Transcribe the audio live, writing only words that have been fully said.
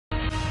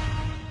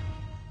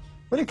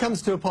When it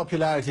comes to a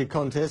popularity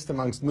contest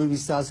amongst movie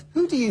stars,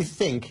 who do you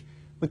think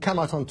would come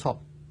out on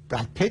top?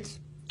 Brad Pitt?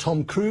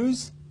 Tom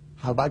Cruise?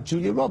 How about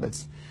Julia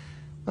Roberts?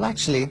 Well,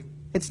 actually,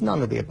 it's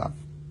none of the above.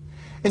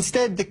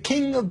 Instead, the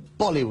king of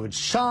Bollywood,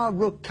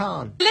 Shahrukh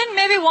Khan. Berlin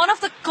may be one of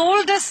the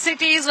coldest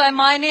cities where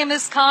My Name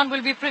is Khan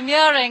will be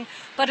premiering,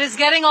 but is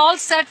getting all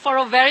set for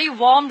a very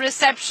warm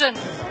reception.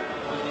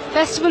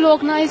 Festival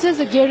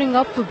organizers are gearing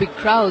up for big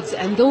crowds,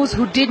 and those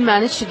who did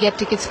manage to get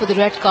tickets for the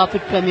red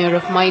carpet premiere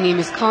of My Name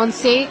is Khan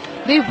say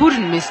they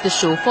wouldn't miss the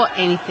show for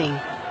anything.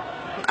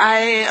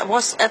 I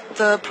was at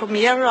the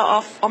premiere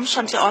of Om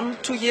Shanti Om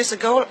 2 years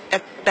ago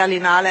at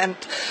Berlinale, and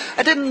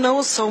I didn't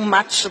know so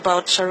much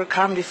about Shahrukh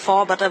Khan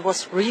before, but I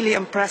was really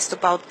impressed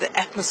about the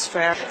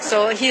atmosphere.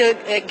 So he'll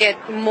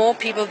get more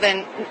people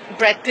than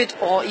Brad Pitt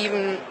or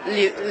even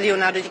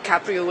Leonardo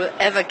DiCaprio will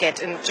ever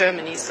get in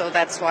Germany. So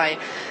that's why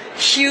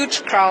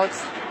huge crowds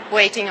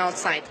waiting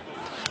outside.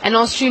 An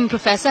Austrian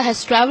professor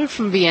has travelled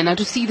from Vienna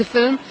to see the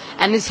film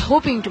and is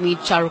hoping to meet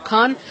Shahrukh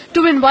Khan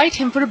to invite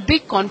him for a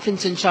big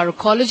conference on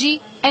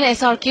Shahrukology and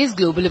SRK's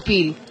global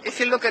appeal. If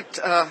you look at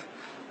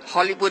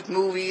Hollywood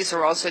movies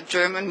or also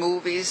German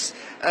movies,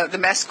 the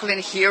masculine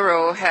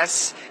hero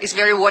is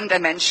very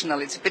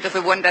one-dimensional. It's a bit of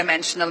a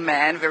one-dimensional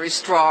man, very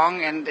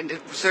strong and a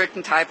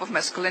certain type of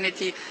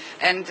masculinity.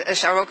 And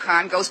Shahrukh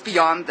Khan goes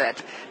beyond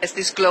that as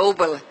this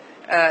global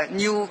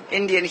new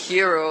Indian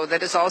hero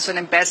that is also an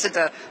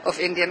ambassador of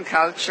Indian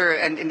culture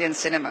and Indian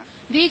cinema.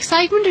 The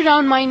excitement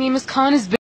around My Name is Khan is